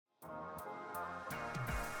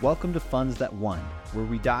Welcome to Funds That Won, where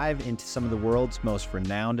we dive into some of the world's most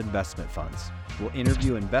renowned investment funds. We'll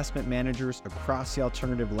interview investment managers across the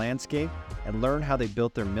alternative landscape and learn how they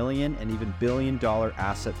built their million and even billion-dollar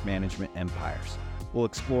asset management empires. We'll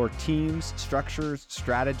explore teams, structures,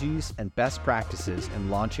 strategies, and best practices in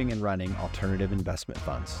launching and running alternative investment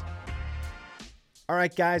funds. All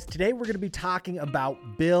right, guys, today we're going to be talking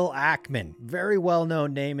about Bill Ackman, very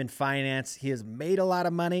well-known name in finance. He has made a lot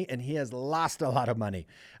of money and he has lost a lot of money.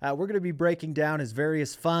 We're going to be breaking down his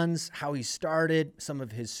various funds, how he started, some of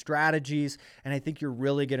his strategies, and I think you're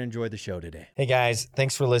really going to enjoy the show today. Hey guys,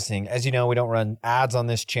 thanks for listening. As you know, we don't run ads on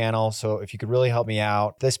this channel, so if you could really help me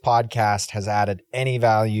out, this podcast has added any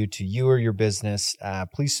value to you or your business,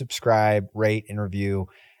 please subscribe, rate, and review.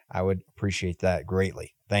 I would appreciate that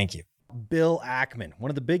greatly. Thank you. Bill Ackman,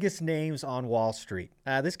 one of the biggest names on Wall Street.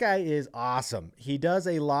 This guy is awesome. He does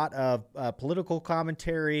a lot of political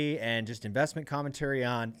commentary and just investment commentary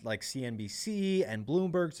on like CNBC and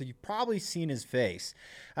Bloomberg, so you've probably seen his face.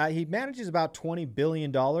 He manages about $20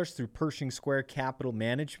 billion through Pershing Square Capital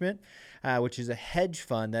Management, which is a hedge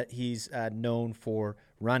fund that he's known for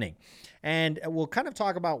running. And we'll kind of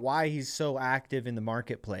talk about why he's so active in the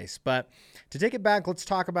marketplace. But to take it back, let's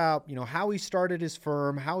talk about, how he started his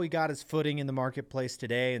firm, how he got his footing in the marketplace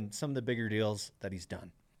today, and some of the bigger deals that he's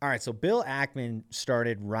done. All right, so Bill Ackman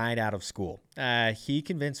started right out of school. He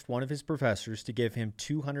convinced one of his professors to give him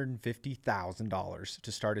 $250,000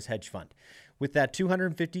 to start his hedge fund. With that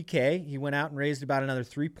 $250K, he went out and raised about another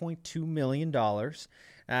 $3.2 million,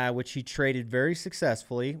 which he traded very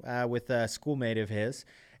successfully with a schoolmate of his,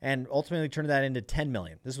 and ultimately turned that into $10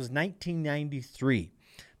 million. This was 1993.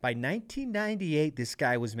 By 1998, this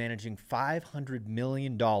guy was managing $500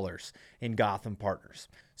 million in Gotham Partners.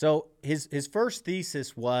 So his first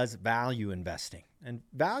thesis was value investing. And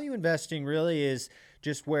value investing really is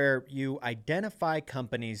just where you identify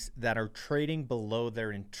companies that are trading below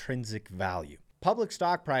their intrinsic value. Public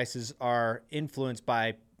stock prices are influenced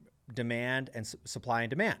by demand and supply and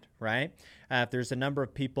demand, right? If there's a number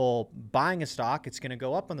of people buying a stock, it's going to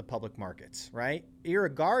go up on the public markets, right?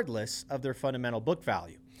 Irregardless of their fundamental book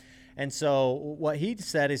value. And so what he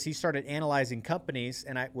said is he started analyzing companies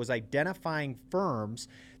and was identifying firms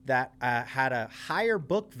that had a higher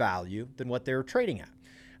book value than what they were trading at.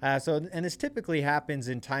 And this typically happens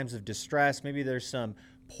in times of distress. Maybe there's some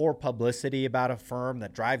poor publicity about a firm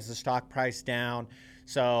that drives the stock price down.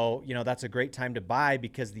 So, that's a great time to buy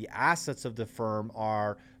because the assets of the firm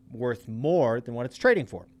are worth more than what it's trading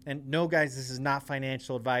for. And no, guys, this is not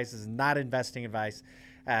financial advice. This is not investing advice,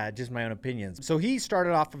 just my own opinions. So he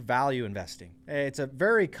started off with value investing. It's a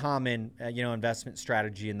very common, investment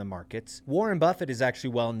strategy in the markets. Warren Buffett is actually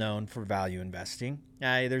well known for value investing.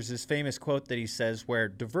 There's this famous quote that he says where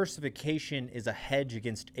diversification is a hedge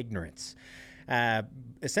against ignorance.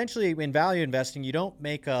 Essentially, in value investing, you don't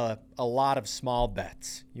make a lot of small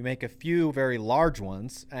bets. You make a few very large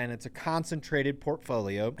ones, and it's a concentrated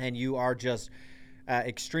portfolio, and you are just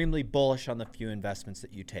extremely bullish on the few investments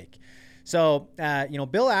that you take. So,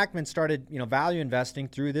 Bill Ackman started, value investing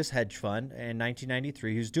through this hedge fund in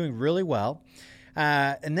 1993. He was doing really well.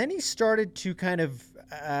 And then he started to kind of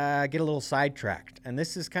get a little sidetracked. And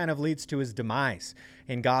this is kind of leads to his demise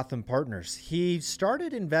in Gotham Partners. He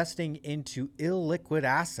started investing into illiquid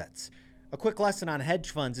assets. A quick lesson on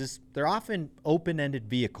hedge funds is they're often open-ended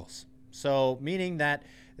vehicles. So meaning that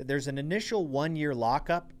there's an initial 1-year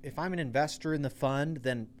lockup. If I'm an investor in the fund,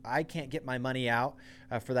 then I can't get my money out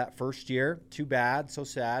for that first year. Too bad, so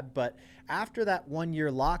sad. But after that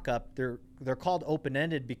 1-year lockup, they're called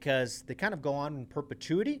open-ended because they kind of go on in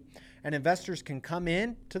perpetuity, and investors can come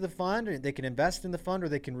in to the fund, or they can invest in the fund, or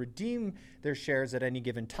they can redeem their shares at any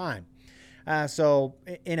given time. So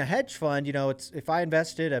in a hedge fund, it's if I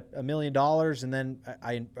invested $1 million and then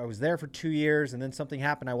I was there for 2 years and then something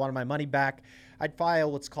happened, I wanted my money back, I'd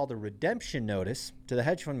file what's called a redemption notice to the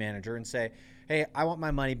hedge fund manager and say, hey, I want my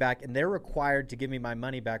money back, and they're required to give me my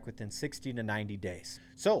money back within 60 to 90 days.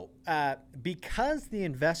 So because the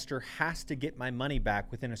investor has to get my money back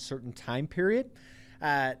within a certain time period,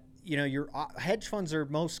 your hedge funds are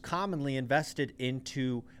most commonly invested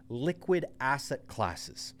into liquid asset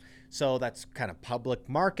classes. So that's kind of public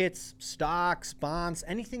markets, stocks, bonds,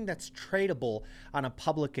 anything that's tradable on a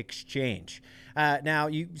public exchange. Now,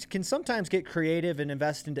 you can sometimes get creative and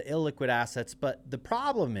invest into illiquid assets, but the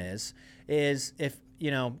problem is if,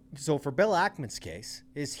 so for Bill Ackman's case,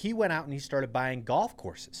 is he went out and he started buying golf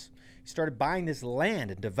courses. He started buying this land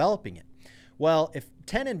and developing it. Well, if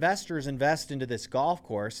 10 investors invest into this golf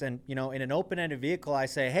course and, in an open-ended vehicle, I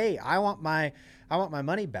say, hey, I want my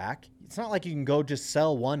money back. It's not like you can go just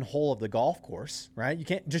sell one hole of the golf course, right? You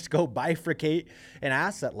can't just go bifurcate an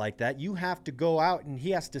asset like that. You have to go out and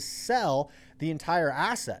he has to sell the entire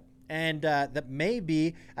asset. And that may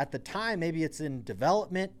be at the time, maybe it's in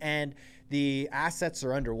development and the assets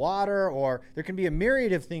are underwater, or there can be a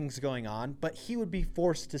myriad of things going on, but he would be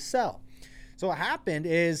forced to sell. So what happened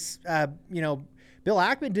is, Bill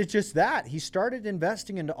Ackman did just that. He started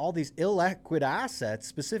investing into all these illiquid assets,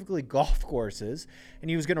 specifically golf courses, and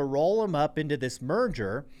he was going to roll them up into this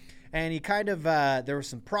merger. And he kind of, there were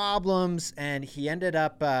some problems, and he ended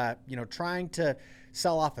up, trying to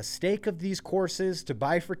sell off a stake of these courses to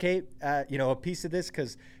bifurcate, a piece of this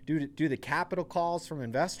because due to the capital calls from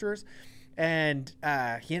investors. And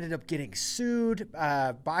he ended up getting sued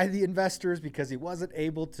by the investors because he wasn't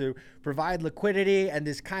able to provide liquidity, and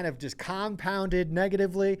this kind of just compounded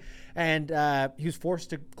negatively. And he was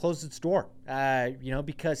forced to close its door,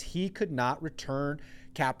 because he could not return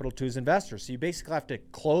capital to his investors. So you basically have to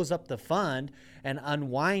close up the fund and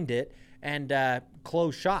unwind it and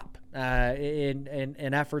close shop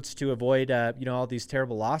in efforts to avoid, all these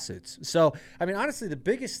terrible lawsuits. So, honestly, the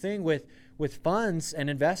biggest thing with funds and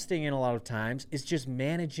investing in a lot of times is just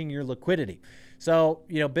managing your liquidity. So,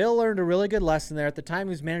 Bill learned a really good lesson there. At the time he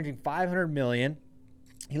was managing $500 million.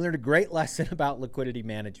 He learned a great lesson about liquidity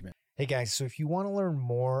management. Hey guys, so if you want to learn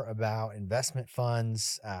more about investment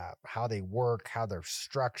funds, how they work, how they're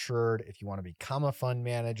structured, if you want to become a fund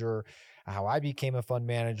manager, how I became a fund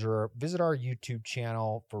manager, visit our YouTube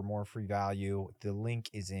channel for more free value. The link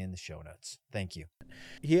is in the show notes. Thank you.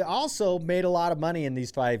 He also made a lot of money in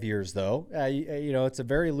these 5 years, though. It's a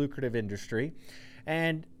very lucrative industry.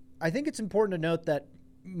 And I think it's important to note that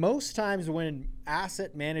most times when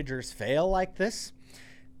asset managers fail like this,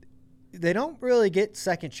 they don't really get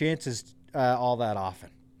second chances all that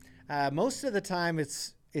often. Most of the time,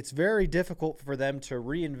 it's very difficult for them to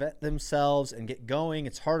reinvent themselves and get going.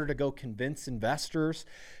 It's harder to go convince investors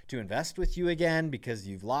to invest with you again because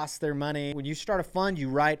you've lost their money. When you start a fund, you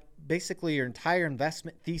write basically your entire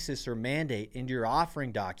investment thesis or mandate into your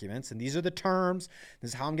offering documents. And these are the terms. This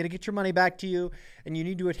is how I'm going to get your money back to you. And you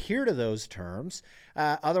need to adhere to those terms.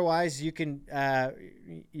 Otherwise, you can,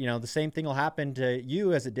 the same thing will happen to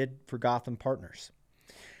you as it did for Gotham Partners.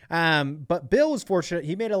 But Bill was fortunate.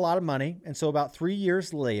 He made a lot of money. And so about 3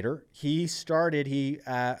 years later, he started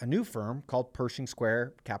a new firm called Pershing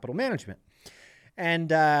Square Capital Management.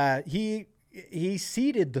 And he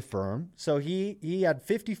seeded the firm. So he had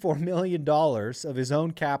 $54 million of his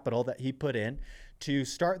own capital that he put in to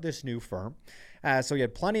start this new firm. So he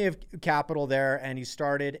had plenty of capital there, and he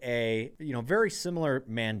started a very similar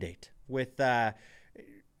mandate with a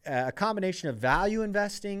combination of value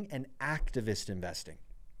investing and activist investing.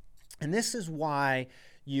 And this is why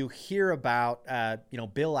you hear about,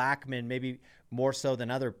 Bill Ackman, maybe more so than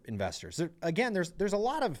other investors. There's a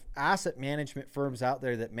lot of asset management firms out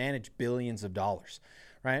there that manage billions of dollars,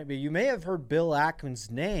 right? But you may have heard Bill Ackman's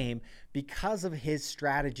name because of his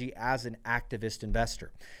strategy as an activist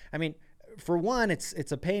investor. For one,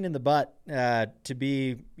 it's a pain in the butt to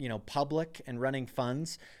be public and running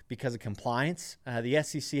funds because of compliance. The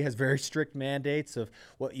SEC has very strict mandates of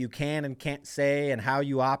what you can and can't say and how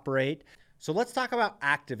you operate. So let's talk about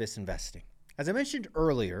activist investing. As I mentioned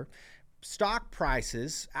earlier, stock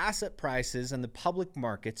prices, asset prices, and the public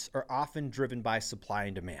markets are often driven by supply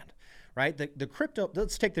and demand, right?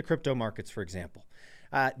 Let's take the crypto markets, for example.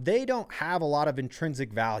 They don't have a lot of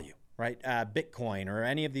intrinsic value, right? Bitcoin or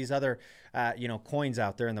any of these other, coins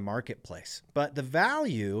out there in the marketplace. But the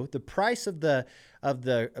value, the price of the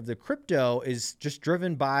crypto is just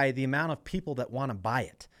driven by the amount of people that want to buy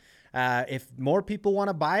it. If more people want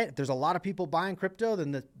to buy it, if there's a lot of people buying crypto,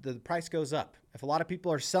 then the price goes up. If a lot of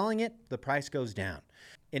people are selling it, the price goes down.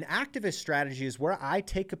 An activist strategy is where I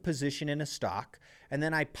take a position in a stock and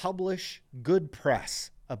then I publish good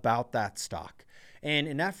press about that stock in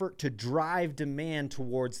an effort to drive demand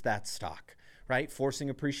towards that stock, right? Forcing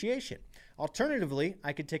appreciation. Alternatively,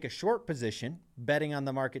 I could take a short position, betting on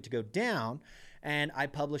the market to go down, and I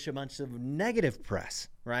publish a bunch of negative press,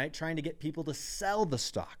 right? Trying to get people to sell the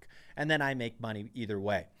stock, and then I make money either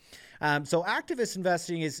way. So activist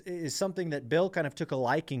investing is something that Bill kind of took a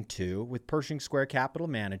liking to with Pershing Square Capital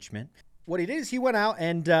Management. What he did is he went out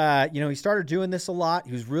and, he started doing this a lot.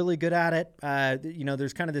 He was really good at it.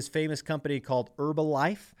 There's kind of this famous company called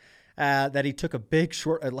Herbalife that he took a big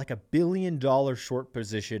short, like $1 billion short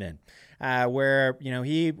position in, where,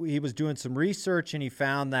 he was doing some research and he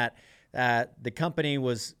found that the company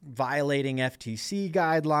was violating FTC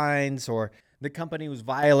guidelines, or the company was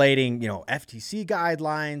violating, FTC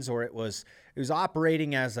guidelines, or it was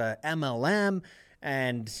operating as a MLM,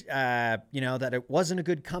 and that it wasn't a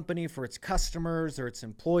good company for its customers or its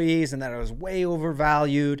employees, and that it was way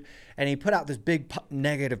overvalued. And he put out this big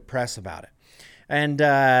negative press about it. And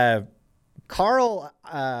Carl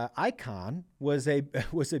Icahn was a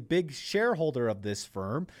big shareholder of this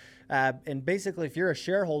firm. And basically, if you're a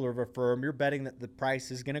shareholder of a firm, you're betting that the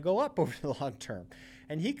price is going to go up over the long term.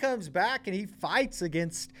 And he comes back and he fights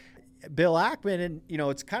against Bill Ackman. And,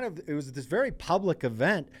 it was this very public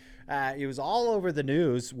event. It was all over the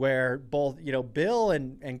news where both, Bill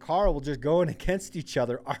and Carl were just going against each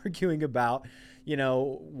other, arguing about,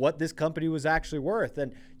 what this company was actually worth.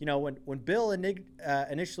 And, when Bill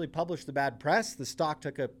initially published the bad press, the stock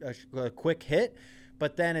took a quick hit.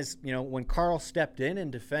 But then when Carl stepped in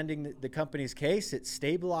and defending the company's case, it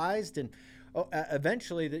stabilized, and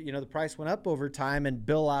eventually the price went up over time, and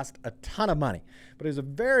Bill lost a ton of money. But it was a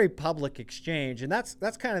very public exchange, and that's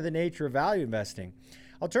kind of the nature of value investing.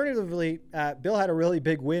 Alternatively, Bill had a really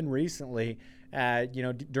big win recently,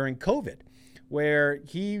 during COVID, where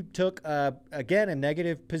he took again a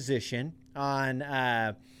negative position on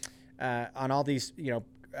all these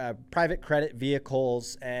private credit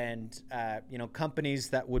vehicles and companies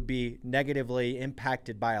that would be negatively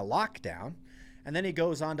impacted by a lockdown. And then he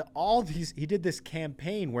goes on to he did this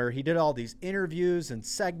campaign where he did all these interviews and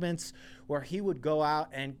segments where he would go out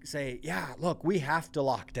and say, yeah, look, we have to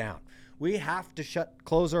lock down. We have to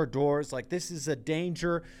close our doors. Like, this is a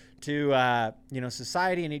danger to,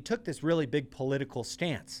 society. And he took this really big political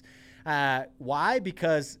stance. Why?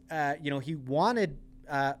 Because, he wanted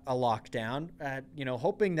a lockdown,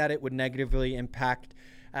 hoping that it would negatively impact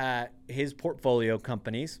his portfolio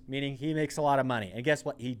companies, meaning he makes a lot of money. And guess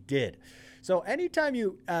what? He did. So anytime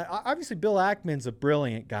obviously Bill Ackman's a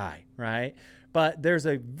brilliant guy, right? But there's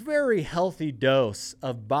a very healthy dose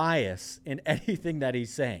of bias in anything that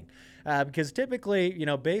he's saying. Because typically,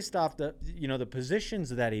 based off the positions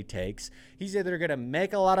that he takes, he's either going to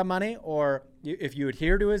make a lot of money, or if you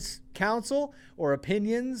adhere to his counsel or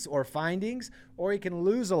opinions or findings, or he can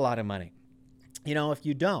lose a lot of money, if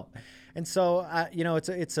you don't. And so,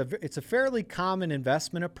 it's a fairly common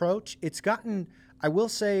investment approach. It's gotten, I will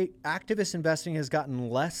say, activist investing has gotten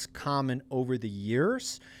less common over the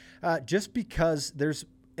years, just because there's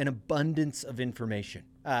an abundance of information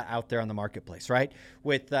out there on the marketplace, right?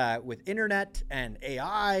 With internet and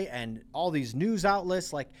AI and all these news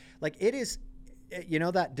outlets, like it is,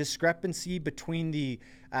 that discrepancy between the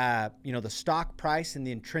stock price and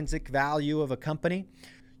the intrinsic value of a company.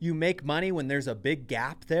 You make money when there's a big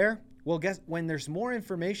gap there. Well, when there's more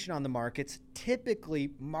information on the markets, typically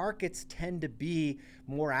markets tend to be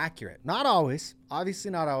more accurate. Not always, obviously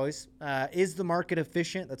not always. Is the market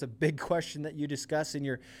efficient? That's a big question that you discuss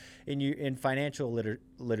in financial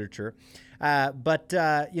literature. But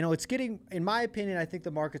it's getting, in my opinion, I think the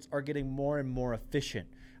markets are getting more and more efficient,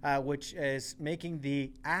 which is making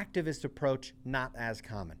the activist approach not as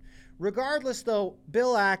common. Regardless, though,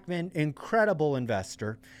 Bill Ackman, incredible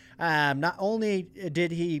investor. Not only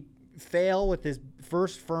did he fail with his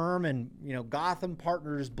first firm and Gotham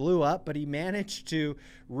Partners blew up, but he managed to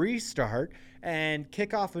restart and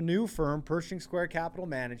kick off a new firm, Pershing Square Capital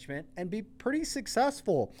Management, and be pretty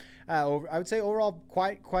successful. I would say overall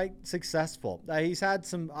quite successful. He's had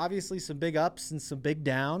obviously some big ups and some big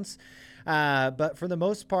downs, but for the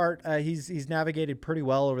most part, he's navigated pretty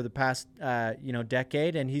well over the past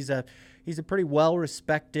decade, and he's a pretty well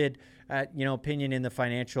respected opinion in the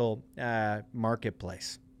financial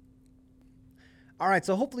marketplace. All right,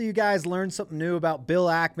 so hopefully you guys learned something new about Bill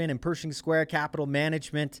Ackman and Pershing Square Capital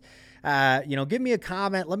Management. Give me a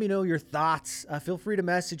comment. Let me know your thoughts. Feel free to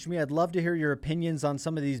message me. I'd love to hear your opinions on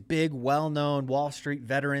some of these big, well-known Wall Street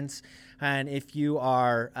veterans, and if you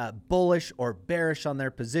are bullish or bearish on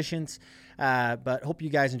their positions. But hope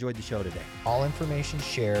you guys enjoyed the show today. All information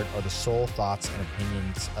shared are the sole thoughts and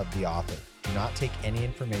opinions of the author. Do not take any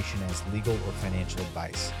information as legal or financial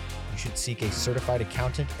advice. You should seek a certified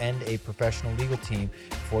accountant and a professional legal team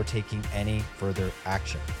before taking any further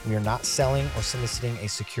action. We are not selling or soliciting a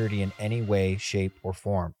security in any way, shape, or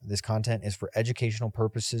form. This content is for educational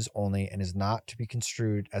purposes only and is not to be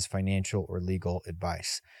construed as financial or legal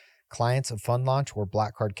advice. Clients of Fund Launch or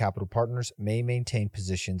Black Card Capital Partners may maintain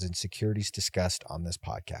positions in securities discussed on this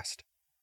podcast.